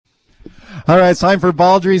All right, it's time for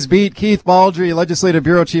Baldrey's Beat. Keith Baldrey, Legislative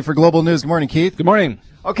Bureau Chief for Global News. Good morning, Keith. Good morning.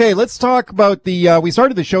 Okay, let's talk about we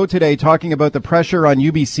started the show today talking about the pressure on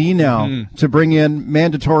UBC now to bring in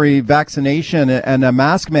mandatory vaccination and a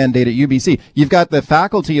mask mandate at UBC. You've got the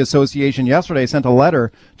Faculty Association yesterday sent a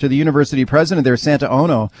letter to the university president there, Santa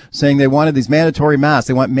Ono, saying they wanted these mandatory masks.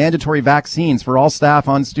 They want mandatory vaccines for all staff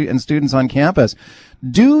and students on campus.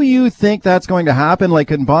 Do you think that's going to happen? Like,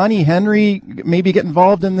 can Bonnie Henry maybe get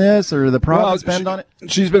involved in this, or the province spend on it?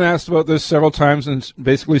 She's been asked about this several times and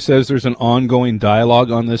basically says there's an ongoing dialogue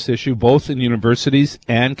on this issue, both in universities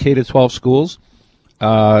and K-12 schools.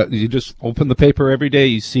 You just open the paper every day,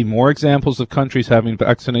 you see more examples of countries having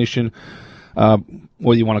vaccination,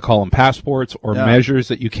 what you want to call them, passports or measures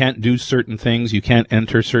that you can't do certain things. You can't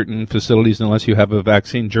enter certain facilities unless you have a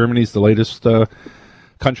vaccine. Germany's the latest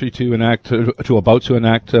country to enact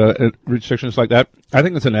restrictions like that. I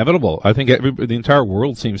think it's inevitable. I think the entire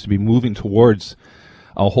world seems to be moving towards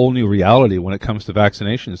a whole new reality when it comes to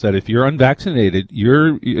vaccinations, that if you're unvaccinated,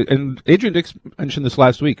 and Adrian Dix mentioned this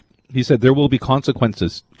last week, he said there will be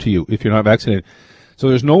consequences to you if you're not vaccinated. So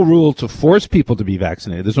there's no rule to force people to be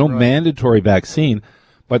vaccinated. There's no mandatory vaccine.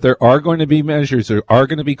 But there are going to be measures, there are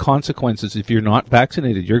going to be consequences if you're not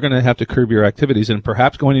vaccinated. You're going to have to curb your activities, and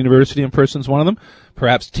perhaps going to university in person is one of them.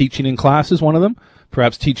 Perhaps teaching in class is one of them.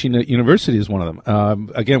 Perhaps teaching at university is one of them.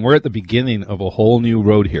 Again, we're at the beginning of a whole new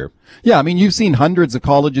road here. Yeah, I mean, you've seen hundreds of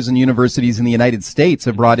colleges and universities in the United States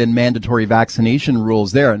have brought in mandatory vaccination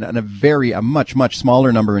rules there, and a much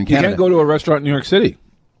smaller number in Canada. You can't go to a restaurant in New York City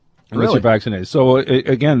unless you're vaccinated. So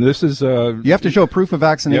again, this is you have to show proof of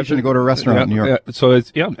vaccination to go to a restaurant in New York. So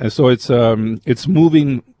it's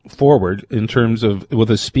moving forward in terms of with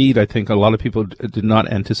a speed I think a lot of people did not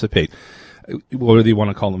anticipate. Whether you want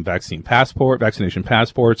to call them vaccination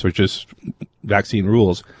passports, or just vaccine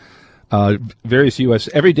rules. Various U.S.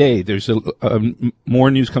 every day there's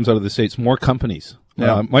more news comes out of the States, more companies.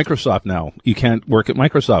 Microsoft now, you can't work at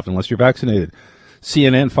Microsoft unless you're vaccinated.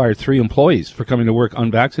 CNN fired 3 employees for coming to work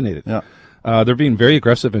unvaccinated. They're being very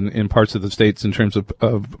aggressive in parts of the States in terms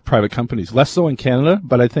of private companies. Less so in Canada,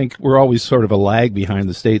 but I think we're always sort of a lag behind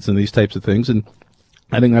the States in these types of things, and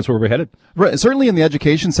I think that's where we're headed. Right. Certainly in the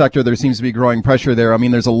education sector, there seems to be growing pressure there. I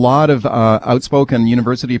mean, there's a lot of outspoken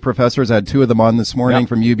university professors. I had 2 of them on this morning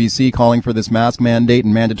from UBC calling for this mask mandate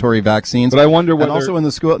and mandatory vaccines. But I wonder whether... And also in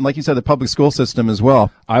the school, like you said, the public school system as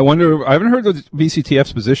well. I wonder... I haven't heard the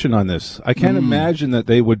VCTF's position on this. I can't imagine that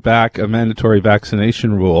they would back a mandatory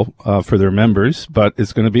vaccination rule for their members, but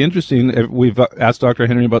it's going to be interesting. We've asked Dr.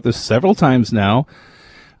 Henry about this several times now,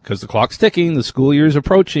 because the clock's ticking, the school year is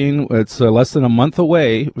approaching. It's less than a month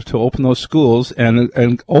away to open those schools, and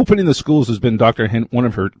opening the schools has been one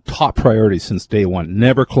of her top priorities since day one.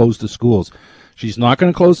 Never close the schools. She's not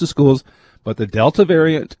going to close the schools, but the Delta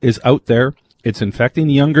variant is out there. It's infecting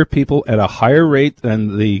younger people at a higher rate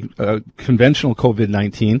than the conventional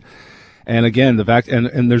COVID-19. And again,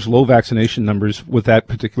 and there's low vaccination numbers with that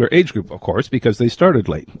particular age group, of course, because they started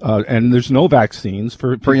late. And there's no vaccines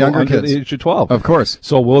for younger under kids, the age of 12. Of course.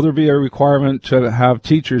 So will there be a requirement to have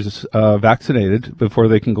teachers vaccinated before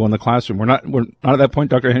they can go in the classroom? We're not at that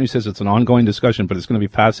point. Dr. Henry says it's an ongoing discussion, but it's going to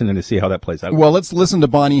be fascinating to see how that plays out. Well, let's listen to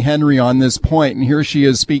Bonnie Henry on this point. And here she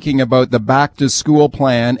is speaking about the back to school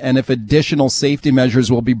plan and if additional safety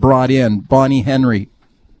measures will be brought in. Bonnie Henry.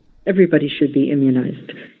 Everybody should be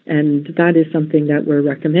immunized. And that is something that we're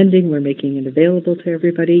recommending. We're making it available to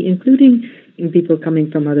everybody, including people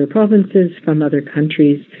coming from other provinces, from other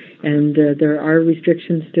countries. And there are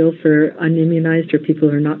restrictions still for unimmunized or people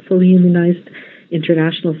who are not fully immunized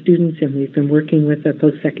international students. And we've been working with the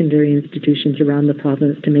post-secondary institutions around the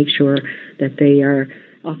province to make sure that they are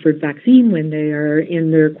offered vaccine when they are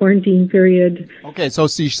in their quarantine period. Okay, so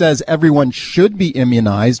she says everyone should be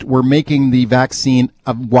immunized. We're making the vaccine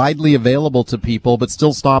widely available to people, but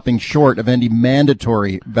still stopping short of any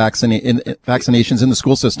mandatory vaccinations in the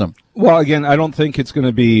school system. Well, again, I don't think it's going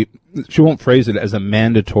to be, she won't phrase it as a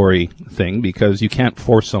mandatory thing because you can't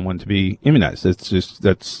force someone to be immunized.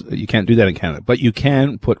 You can't do that in Canada, but you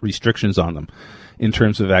can put restrictions on them in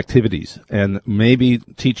terms of activities, and maybe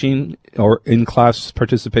teaching or in-class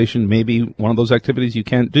participation may be one of those activities you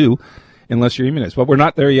can't do unless you're immunized. But we're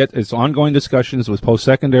not there yet. It's ongoing discussions with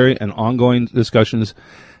post-secondary and ongoing discussions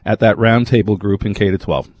at that roundtable group in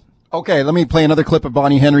K-12. Okay, let me play another clip of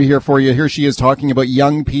Bonnie Henry here for you. Here she is talking about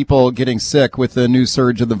young people getting sick with the new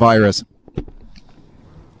surge of the virus.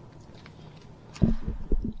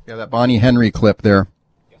 Yeah, that Bonnie Henry clip there.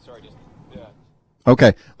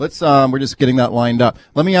 Okay, let's. We're just getting that lined up.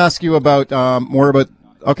 Let me ask you about more about.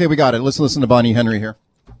 Okay, we got it. Let's listen to Bonnie Henry here.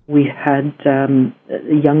 We had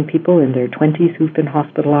young people in their 20s who've been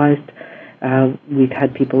hospitalized. We've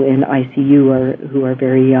had people in ICU who are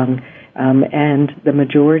very young. And the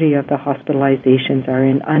majority of the hospitalizations are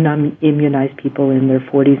in unimmunized people in their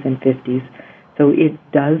 40s and 50s. So it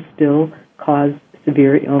does still cause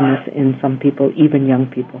severe illness in some people, even young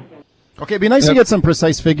people. Okay, it'd be nice to get some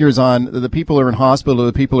precise figures on the people who are in hospital,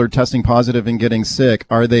 the people who are testing positive and getting sick.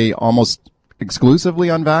 Are they almost exclusively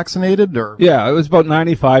unvaccinated? Or yeah, it was about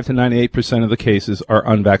 95 to 98% of the cases are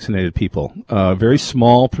unvaccinated people. A very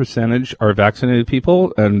small percentage are vaccinated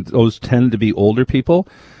people, and those tend to be older people.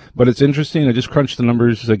 But it's interesting. I just crunched the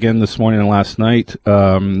numbers again this morning and last night.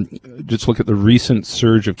 Just look at the recent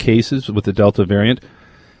surge of cases with the Delta variant.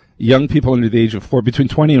 Young people under the age of between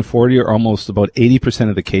 20 and 40 are almost about 80%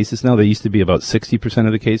 of the cases now. They used to be about 60%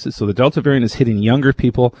 of the cases. So the Delta variant is hitting younger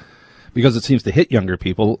people because it seems to hit younger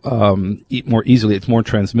people more easily. It's more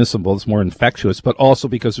transmissible. It's more infectious, but also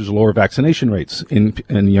because there's lower vaccination rates in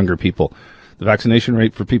younger people. The vaccination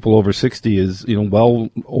rate for people over 60 is,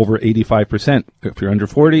 well over 85%. If you're under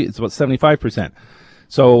 40, it's about 75%.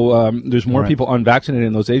 So there's more people unvaccinated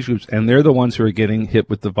in those age groups, and they're the ones who are getting hit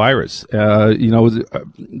with the virus.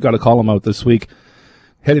 Got a column out this week.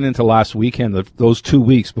 Heading into last weekend, those 2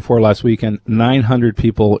 weeks before last weekend, 900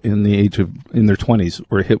 people in their 20s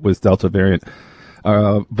were hit with Delta variant.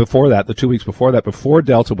 Before that, the 2 weeks before that, before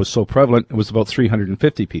Delta was so prevalent, it was about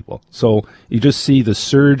 350 people. So you just see the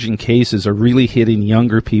surge in cases are really hitting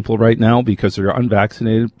younger people right now because they're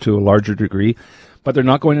unvaccinated to a larger degree. But they're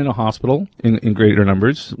not going into hospital in greater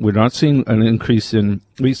numbers. We're not seeing an increase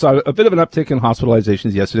we saw a bit of an uptick in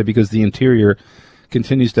hospitalizations yesterday because the interior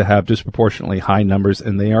continues to have disproportionately high numbers,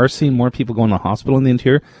 and they are seeing more people go in the hospital in the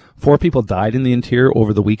interior. 4 people died in the interior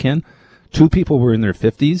over the weekend. 2 people were in their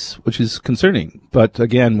 50s, which is concerning. But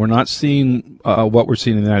again, we're not seeing what we're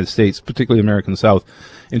seeing in the United States, particularly American South,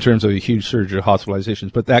 in terms of a huge surge of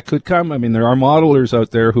hospitalizations. But that could come. I mean, there are modelers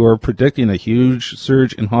out there who are predicting a huge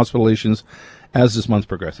surge in hospitalizations as this month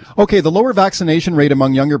progresses. Okay, the lower vaccination rate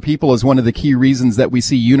among younger people is one of the key reasons that we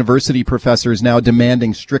see university professors now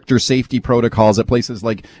demanding stricter safety protocols at places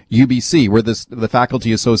like UBC, where the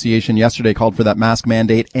faculty association yesterday called for that mask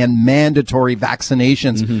mandate and mandatory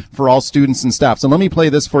vaccinations for all students and staff. So let me play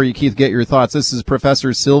this for you, Keith, get your thoughts. This is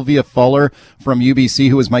Professor Sylvia Fuller from UBC,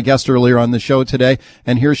 who was my guest earlier on the show today.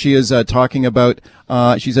 And here she is talking about,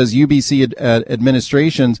 she says UBC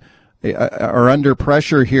administrations are under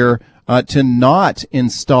pressure here to not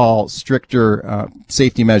install stricter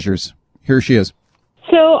safety measures. Here she is.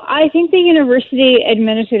 So I think the university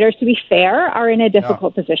administrators, to be fair, are in a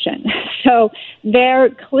difficult position. So they're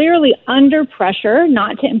clearly under pressure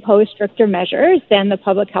not to impose stricter measures than the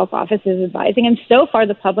public health office is advising. And so far,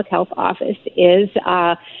 the public health office is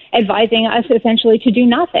advising us essentially to do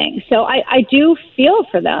nothing. So I do feel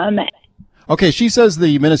for them. Okay, she says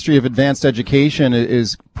the Ministry of Advanced Education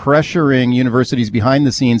is pressuring universities behind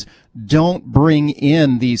the scenes. Don't bring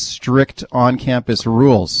in these strict on-campus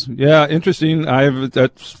rules. Yeah, interesting. I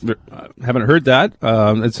haven't heard that.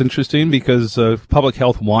 It's interesting because public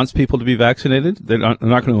health wants people to be vaccinated. They're not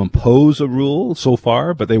going to impose a rule so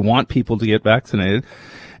far, but they want people to get vaccinated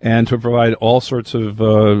and to provide all sorts of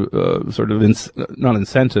not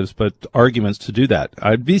incentives, but arguments to do that.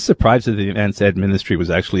 I'd be surprised if the Advanced Ed Ministry was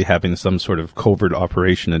actually having some sort of covert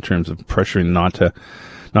operation in terms of pressuring not to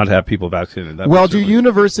have people vaccinated. Well, do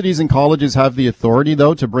universities and colleges have the authority,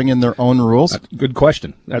 though, to bring in their own rules? Good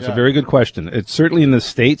question. That's a very good question. It's certainly in the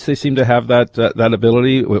States they seem to have that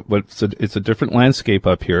ability. It's a different landscape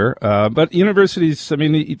up here. But universities, I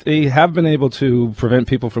mean, they have been able to prevent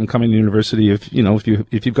people from coming to university if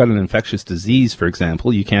you've got an infectious disease, for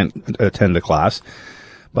example, you can't attend a class.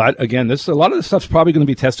 But again, a lot of this stuff's probably going to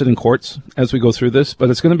be tested in courts as we go through this. But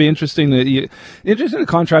it's going to be interesting to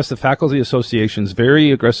contrast the faculty association's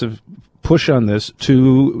very aggressive push on this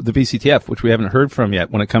to the BCTF, which we haven't heard from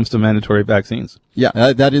yet when it comes to mandatory vaccines.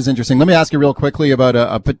 Yeah, that is interesting. Let me ask you real quickly about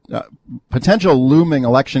a potential looming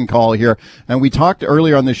election call here. And we talked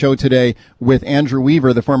earlier on the show today with Andrew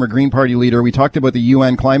Weaver, the former Green Party leader. We talked about the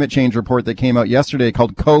UN climate change report that came out yesterday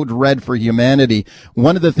called Code Red for Humanity.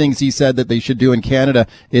 One of the things he said that they should do in Canada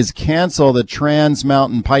is cancel the Trans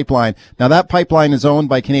Mountain Pipeline. Now, that pipeline is owned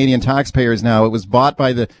by Canadian taxpayers now. It was bought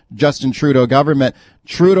by the Justin Trudeau government.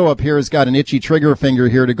 Trudeau up here has got an itchy trigger finger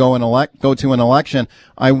here to go to an election.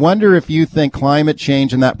 I wonder if you think climate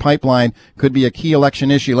change and that pipeline could be a key election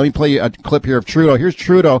issue. Let me play you a clip here of Trudeau. Here's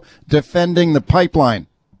Trudeau defending the pipeline.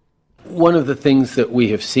 One of the things that we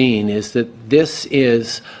have seen is that this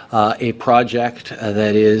is a project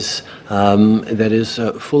that is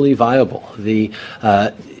fully viable. The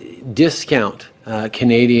discount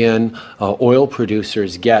Canadian oil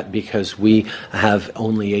producers get because we have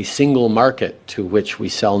only a single market to which we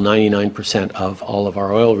sell 99% of all of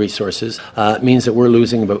our oil resources means that we're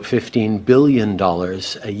losing about $15 billion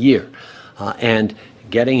a year. And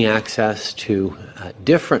getting access to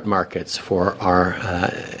different markets for our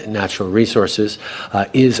natural resources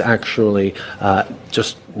is actually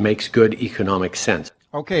just makes good economic sense.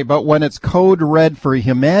 Okay, but when it's code red for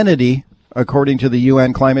humanity, according to the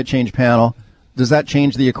UN Climate Change Panel, does that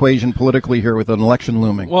change the equation politically here with an election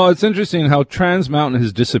looming? Well, it's interesting how Trans Mountain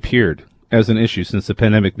has disappeared as an issue since the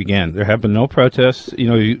pandemic began. There have been no protests. You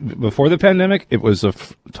know, before the pandemic, it was a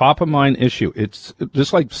top-of-mind issue. It's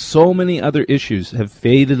just like so many other issues have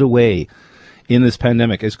faded away in this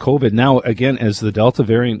pandemic. As COVID now, again, as the Delta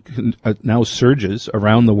variant now surges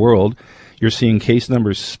around the world, you're seeing case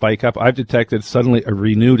numbers spike up. I've detected suddenly a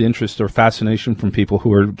renewed interest or fascination from people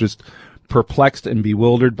who are just perplexed and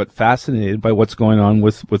bewildered, but fascinated by what's going on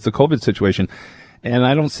with the COVID situation. And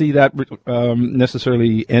I don't see that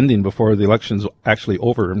necessarily ending before the election's actually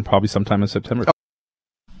over, and probably sometime in September.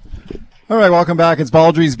 All right, welcome back. It's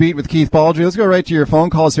Baldrey's Beat with Keith Baldrey. Let's go right to your phone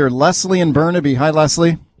calls here. Leslie in Burnaby. Hi,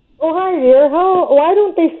 Leslie. Oh, hi, dear. Why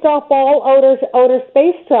don't they stop all outer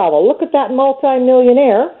space travel? Look at that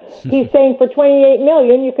multi-millionaire. He's saying for $28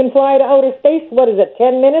 million you can fly to outer space, what is it,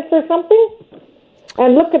 10 minutes or something?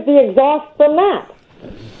 And look at the exhaust from that.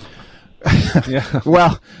 Yeah.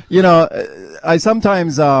 Well, you know, I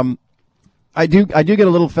sometimes I do get a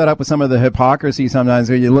little fed up with some of the hypocrisy sometimes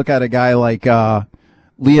where you look at a guy like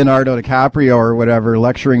Leonardo DiCaprio or whatever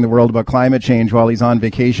lecturing the world about climate change while he's on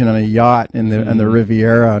vacation on a yacht in the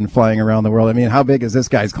Riviera and flying around the world. I mean, how big is this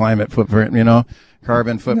guy's climate footprint, you know?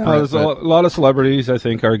 Carbon footprint. No, there's a lot of celebrities, I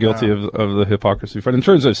think, are guilty of the hypocrisy. But in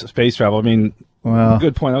terms of space travel, I mean,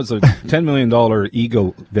 good point. That was a $10 million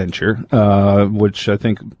ego venture, which I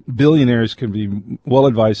think billionaires can be well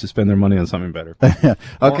advised to spend their money on something better.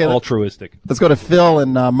 Okay, more altruistic. Let's go to Phil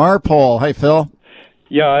in Marpole. Hi, Phil.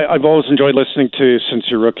 Yeah, I've always enjoyed listening to you since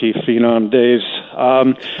your rookie phenom days.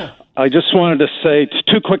 I just wanted to say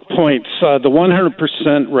two quick points. The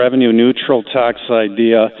 100% revenue neutral tax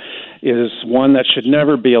idea is one that should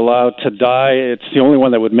never be allowed to die. It's the only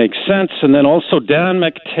one that would make sense. And then also Dan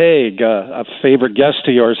McTague, a favorite guest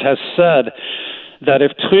of yours, has said that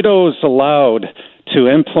if Trudeau is allowed to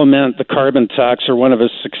implement the carbon tax or one of his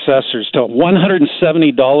successors to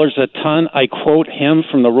 $170 a ton, I quote him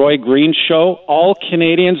from the Roy Green Show, all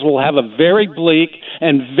Canadians will have a very bleak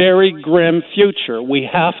and very grim future. We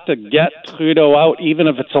have to get Trudeau out, even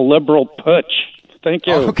if it's a liberal putsch. Thank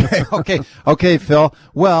you. Okay, Phil.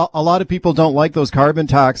 Well, a lot of people don't like those carbon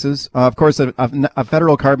taxes. Of course, a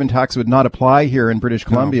federal carbon tax would not apply here in British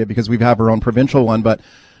Columbia because we have our own provincial one. But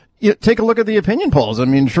take a look at the opinion polls. I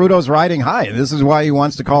mean, Trudeau's riding high. This is why he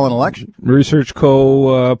wants to call an election. Research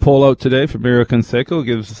Co. poll out today for Mario Canseco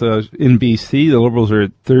gives in BC, the Liberals are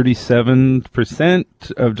at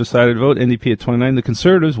 37% of decided vote, NDP at 29%. The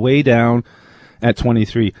Conservatives way down at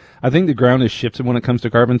 23%. I think the ground has shifted when it comes to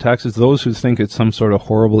carbon taxes. Those who think it's some sort of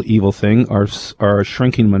horrible, evil thing are a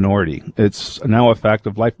shrinking minority. It's now a fact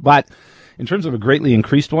of life. But in terms of a greatly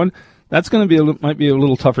increased one, that's going to might be a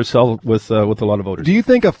little tougher sell with a lot of voters. Do you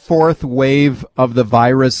think a fourth wave of the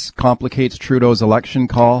virus complicates Trudeau's election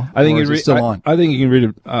call? I think it's still on. I think you can read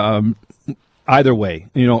it either way.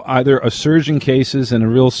 You know, either a surge in cases and a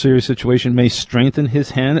real serious situation may strengthen his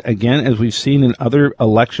hand again, as we've seen in other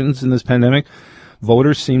elections in this pandemic.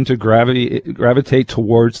 Voters seem to gravitate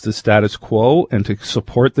towards the status quo and to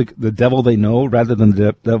support the devil they know rather than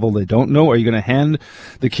the devil they don't know. Are you going to hand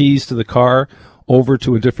the keys to the car over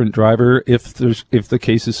to a different driver if the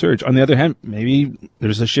cases surge? On the other hand, maybe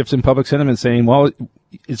there's a shift in public sentiment saying, well,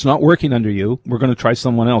 it's not working under you. We're going to try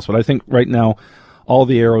someone else. But I think right now, all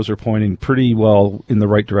the arrows are pointing pretty well in the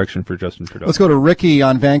right direction for Justin Trudeau. Let's go to Ricky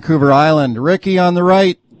on Vancouver Island. Ricky on the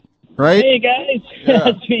right. Right? Hey, guys. Yeah.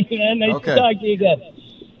 That's me, man. Nice to talk to you again.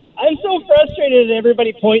 I'm so frustrated that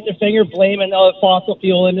everybody points their finger blaming the fossil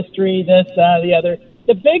fuel industry, this, that, the other.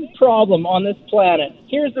 The big problem on this planet,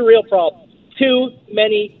 here's the real problem. Too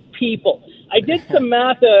many people. I did some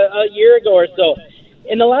math a year ago or so.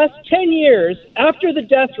 In the last 10 years, after the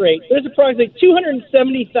death rate, there's approximately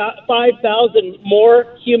 275,000 more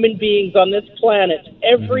human beings on this planet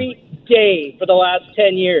every day for the last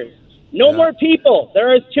 10 years. No more people.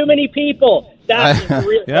 There is too many people. That's the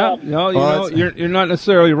real problem. No, you're not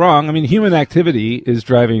necessarily wrong. I mean, human activity is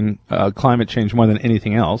driving climate change more than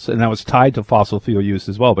anything else, and that was tied to fossil fuel use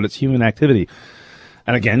as well. But it's human activity.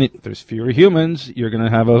 And again, if there's fewer humans, you're going to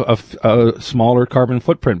have a smaller carbon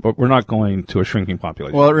footprint, but we're not going to a shrinking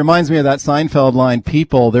population. Well, it reminds me of that Seinfeld line,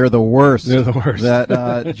 people, they're the worst. They're the worst.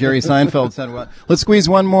 That Jerry Seinfeld said. Well, let's squeeze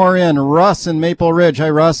one more in. Russ in Maple Ridge. Hi,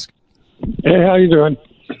 Russ. Hey, how you doing?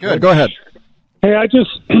 Good. Go ahead. Hey, I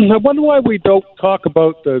wonder why we don't talk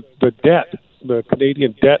about the debt, the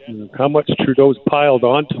Canadian debt, and how much Trudeau's piled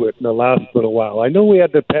onto it in the last little while. I know we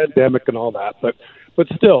had the pandemic and all that, but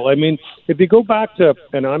still, I mean, if you go back to,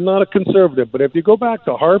 and I'm not a conservative, but if you go back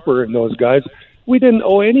to Harper and those guys, we didn't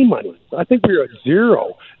owe any money. I think we were at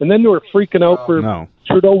zero. And then they were freaking out for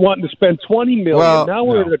Trudeau wanting to spend $20 million. Well, now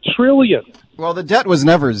we're at $1 trillion. Well, the debt was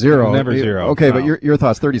never zero. Never zero. Okay, no. But your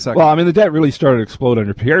thoughts, 30 seconds. Well, I mean, the debt really started to explode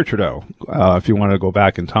under Pierre Trudeau, if you want to go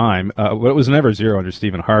back in time. But it was never zero under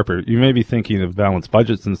Stephen Harper. You may be thinking of balanced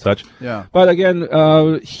budgets and such. Yeah. But again,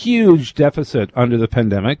 huge deficit under the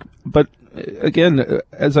pandemic. But again,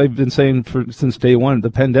 as I've been saying since day one,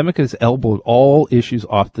 the pandemic has elbowed all issues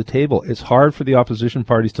off the table. It's hard for the opposition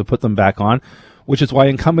parties to put them back on, which is why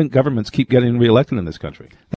incumbent governments keep getting reelected in this country.